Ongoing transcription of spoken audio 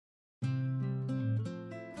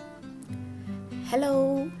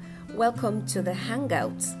Hello, welcome to the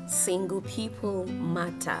Hangouts Single People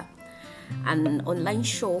Matter, an online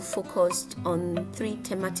show focused on three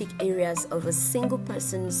thematic areas of a single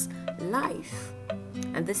person's life.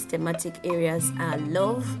 And these thematic areas are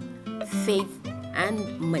love, faith,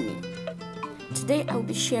 and money. Today, I'll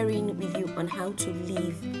be sharing with you on how to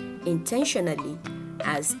live intentionally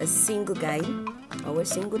as a single guy or a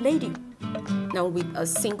single lady. Now, with a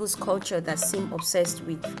singles culture that seems obsessed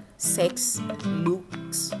with sex,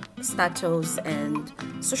 looks, status, and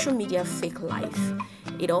social media fake life,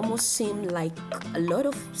 it almost seems like a lot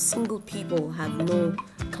of single people have no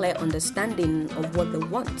clear understanding of what they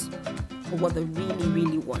want, or what they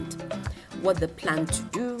really want, what they plan to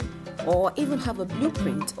do, or even have a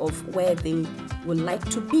blueprint of where they would like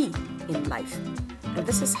to be in life. And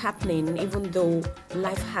this is happening even though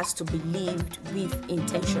life has to be lived with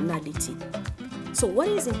intentionality. So what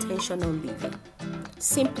is intentional living?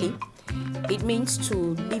 Simply, it means to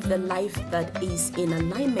live the life that is in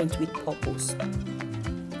alignment with purpose.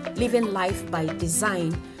 Living life by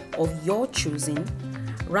design of your choosing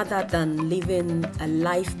rather than living a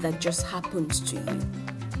life that just happens to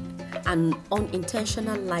you. An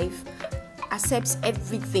unintentional life accepts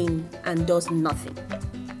everything and does nothing,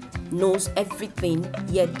 knows everything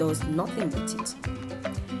yet does nothing with it.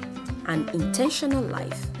 An intentional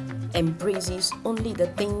life embraces only the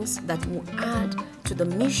things that will add to the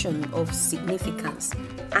mission of significance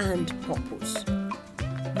and purpose.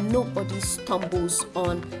 Nobody stumbles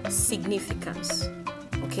on significance.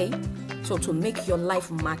 Okay? So to make your life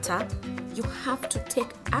matter, you have to take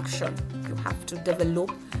action. You have to develop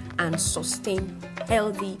and sustain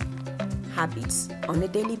healthy habits on a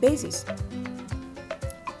daily basis.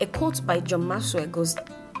 A quote by John Maxwell goes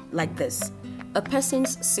like this: a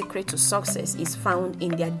person's secret to success is found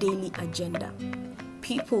in their daily agenda.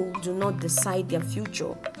 People do not decide their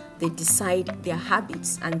future, they decide their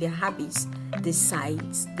habits, and their habits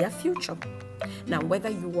decides their future. Now, whether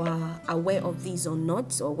you are aware of this or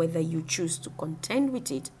not, or whether you choose to contend with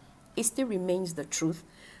it, it still remains the truth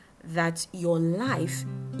that your life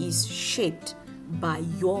is shaped by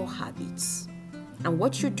your habits. And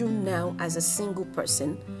what you do now as a single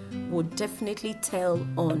person will definitely tell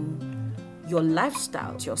on your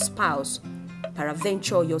lifestyle, your spouse,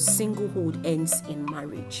 peradventure your singlehood ends in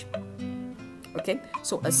marriage. Okay,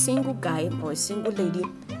 so a single guy or a single lady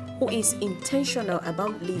who is intentional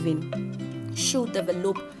about living should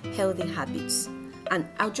develop healthy habits. And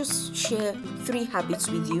I'll just share 3 habits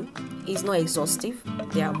with you. It's not exhaustive,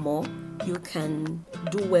 there are more. You can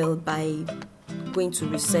do well by going to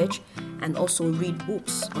research and also read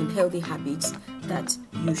books on healthy habits that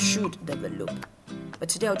you should develop. But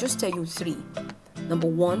today I'll just tell you 3. Number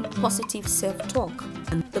 1, positive self-talk.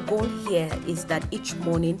 And the goal here is that each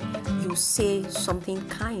morning you say something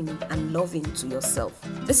kind and loving to yourself.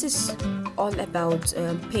 This is all about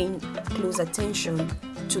paying close attention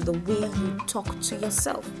to the way you talk to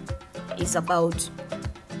yourself. It's about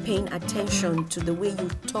paying attention to the way you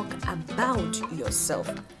talk about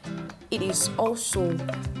yourself. It is also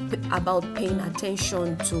about paying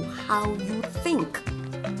attention to how you think.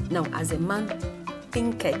 Now, as a man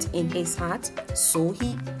thinketh in his heart, so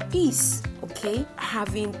he is. Okay?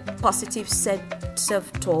 Having positive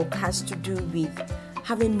self-talk has to do with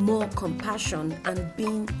having more compassion and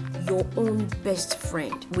being your own best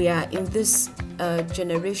friend. We are in this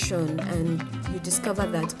generation, and you discover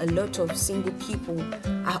that a lot of single people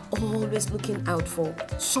are always looking out for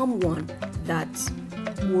someone that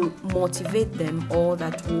will motivate them or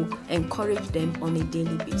that will encourage them on a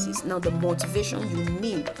daily basis. Now, the motivation you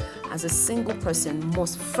need as a single person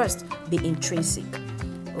must first be intrinsic.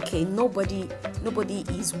 Okay, nobody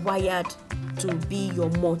is wired to be your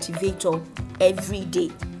motivator every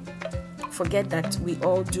day. Forget that we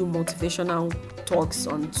all do motivational talks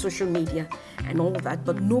on social media and all that,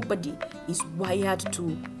 but nobody is wired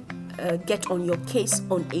to get on your case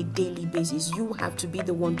on a daily basis. You have to be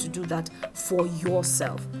the one to do that for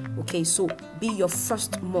yourself. Okay, so be your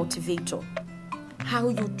first motivator. How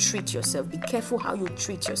you treat yourself. Be careful how you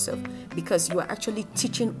treat yourself, because you are actually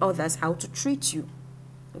teaching others how to treat you.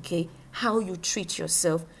 Okay, how you treat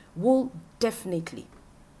yourself will definitely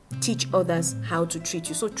teach others how to treat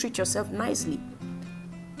you. So treat yourself nicely.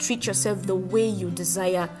 Treat yourself the way you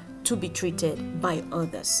desire to be treated by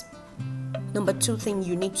others. Number 2 thing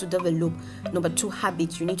you need to develop, number 2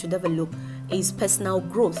 habit you need to develop is personal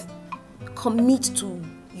growth. Commit to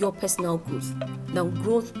your personal growth. Now,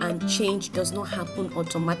 growth and change does not happen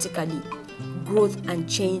automatically. Growth and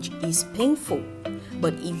change is painful.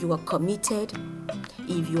 But if you are committed,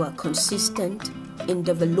 if you are consistent in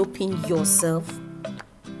developing yourself,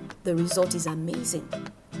 the result is amazing.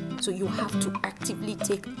 So you have to actively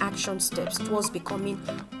take action steps towards becoming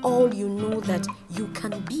all you know that you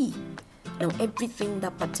can be. Now, everything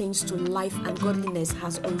that pertains to life and godliness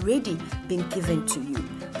has already been given to you.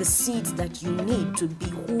 The seeds that you need to be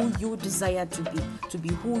who you desire to be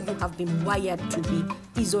who you have been wired to be,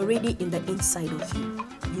 is already in the inside of you.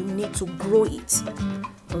 You need to grow it.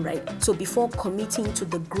 All right. So before committing to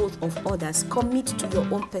the growth of others, commit to your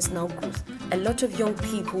own personal growth. A lot of young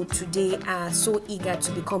people today are so eager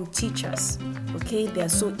to become teachers. Okay, they are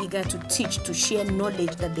so eager to teach, to share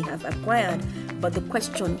knowledge that they have acquired. But the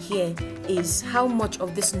question here is, how much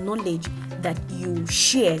of this knowledge that you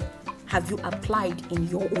share have you applied in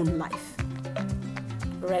your own life?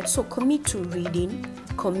 All right. So commit to reading,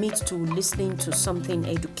 commit to listening to something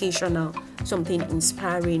educational, something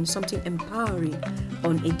inspiring, something empowering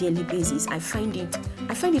on a daily basis. I find it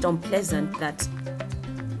unpleasant that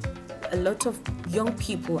a lot of young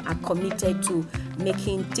people are committed to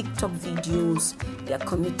making TikTok videos. They are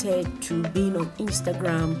committed to being on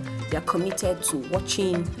Instagram. They are committed to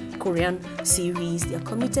watching Korean series. They are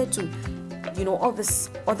committed to, all these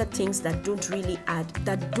other things that don't add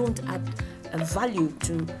a value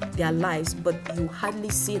to their lives, but you hardly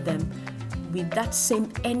see them with that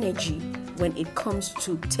same energy when it comes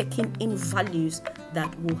to taking in values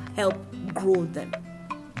that will help grow them.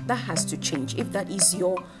 That has to change. If that is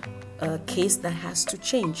your case, that has to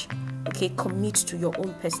change. Okay, commit to your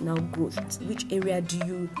own personal growth. Which area do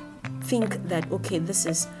you think that, okay, this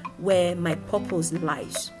is where my purpose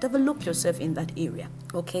lies? Develop yourself in that area.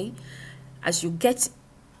 Okay, as you get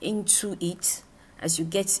into it, as you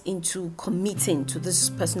get into committing to this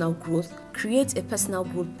personal growth, create a personal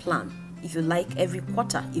growth plan. If you like, every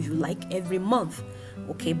quarter, if you like, every month.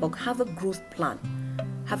 Okay, but have a growth plan.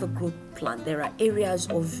 Have a growth plan. There are areas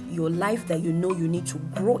of your life that you know you need to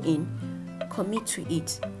grow in. Commit to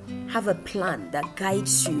it. Have a plan that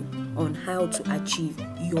guides you on how to achieve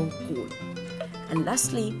your goal. And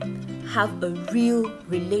lastly, have a real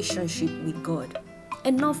relationship with God.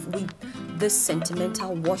 Enough with this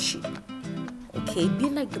sentimental worship. Okay, be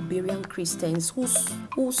like the Berean Christians who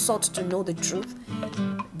sought to know the truth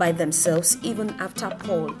by themselves, even after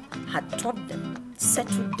Paul had taught them.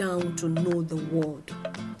 Settle down to know the word.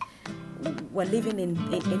 We're living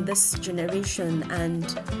in this generation,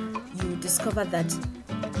 and you discover that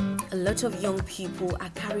a lot of young people are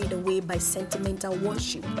carried away by sentimental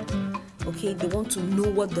worship. Okay, they want to know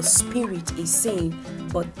what the Spirit is saying,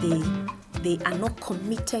 but they are not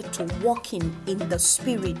committed to walking in the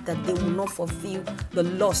Spirit, that they will not fulfill the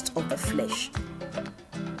lust of the flesh.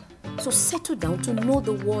 So settle down to know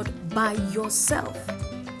the word by yourself.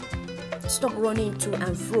 Stop running to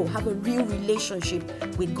and fro. Have a real relationship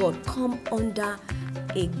with God. Come under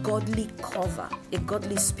a godly cover, a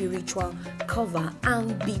godly spiritual cover,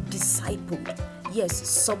 and be discipled. Yes,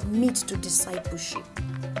 submit to discipleship.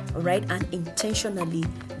 All right, and intentionally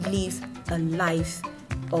live a life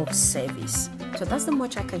of service. So that's the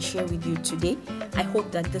much I can share with you today. I hope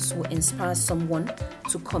that this will inspire someone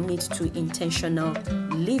to commit to intentional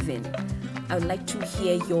living. I would like to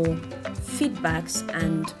hear your feedbacks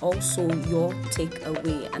and also your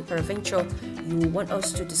takeaway. And peradventure, you want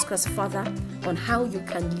us to discuss further on how you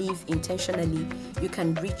can live intentionally, you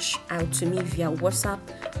can reach out to me via WhatsApp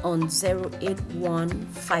on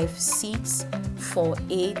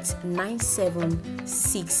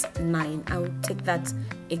 08156489769. I will take that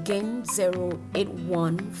again,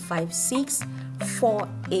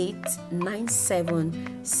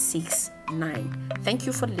 08156489769. Thank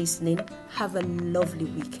you for listening. Have a lovely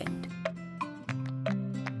weekend.